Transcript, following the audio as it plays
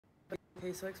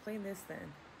Okay, so explain this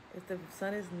then. If the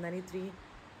sun is 93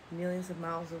 millions of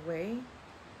miles away,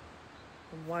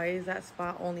 why is that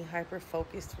spot only hyper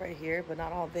focused right here, but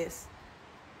not all this?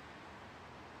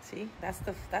 See, that's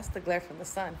the glare from the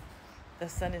sun. The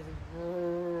sun is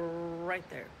right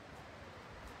there.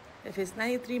 If it's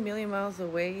 93 million miles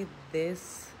away,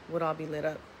 this would all be lit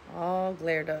up, all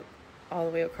glared up, all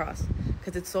the way across,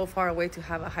 because it's so far away to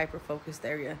have a hyper focused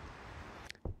area.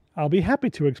 I'll be happy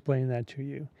to explain that to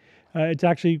you. It's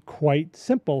actually quite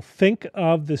simple. Think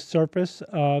of the surface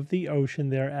of the ocean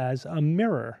there as a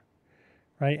mirror,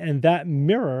 right? And that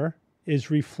mirror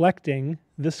is reflecting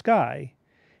the sky.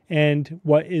 And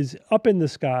what is up in the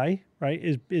sky, right,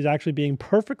 is actually being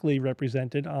perfectly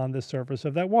represented on the surface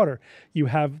of that water. You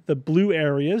have the blue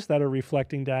areas that are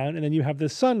reflecting down, and then you have the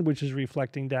sun, which is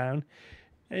reflecting down.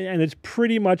 And it's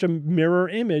pretty much a mirror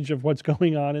image of what's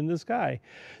going on in the sky.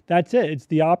 That's it. It's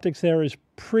the optics there is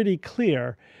pretty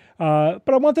clear. But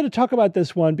I wanted to talk about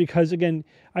this one because, again,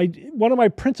 one of my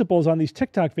principles on these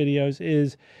TikTok videos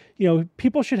is,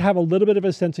 people should have a little bit of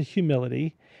a sense of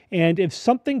humility. And if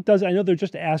something does, I know they're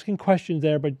just asking questions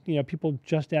there, but people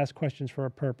just ask questions for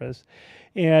a purpose.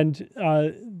 And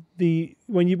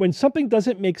when something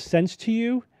doesn't make sense to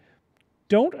you,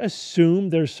 don't assume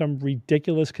there's some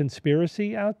ridiculous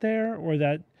conspiracy out there or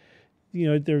that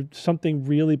there's something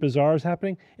really bizarre is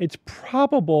happening. It's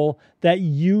probable that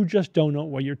you just don't know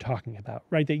what you're talking about,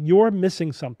 right? That you're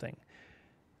missing something,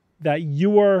 that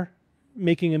you're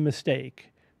making a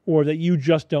mistake, or that you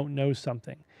just don't know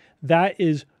something. That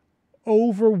is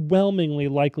overwhelmingly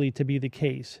likely to be the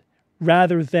case,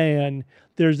 rather than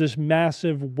there's this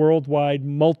massive worldwide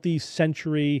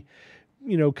multi-century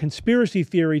conspiracy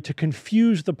theory to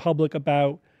confuse the public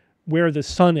about where the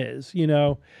sun is.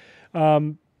 The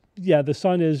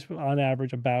sun is on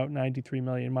average about 93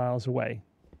 million miles away.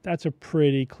 That's a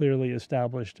pretty clearly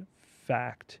established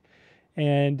fact.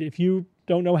 And if you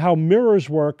don't know how mirrors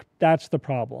work, that's the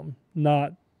problem,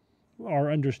 not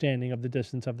our understanding of the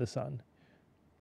distance of the sun.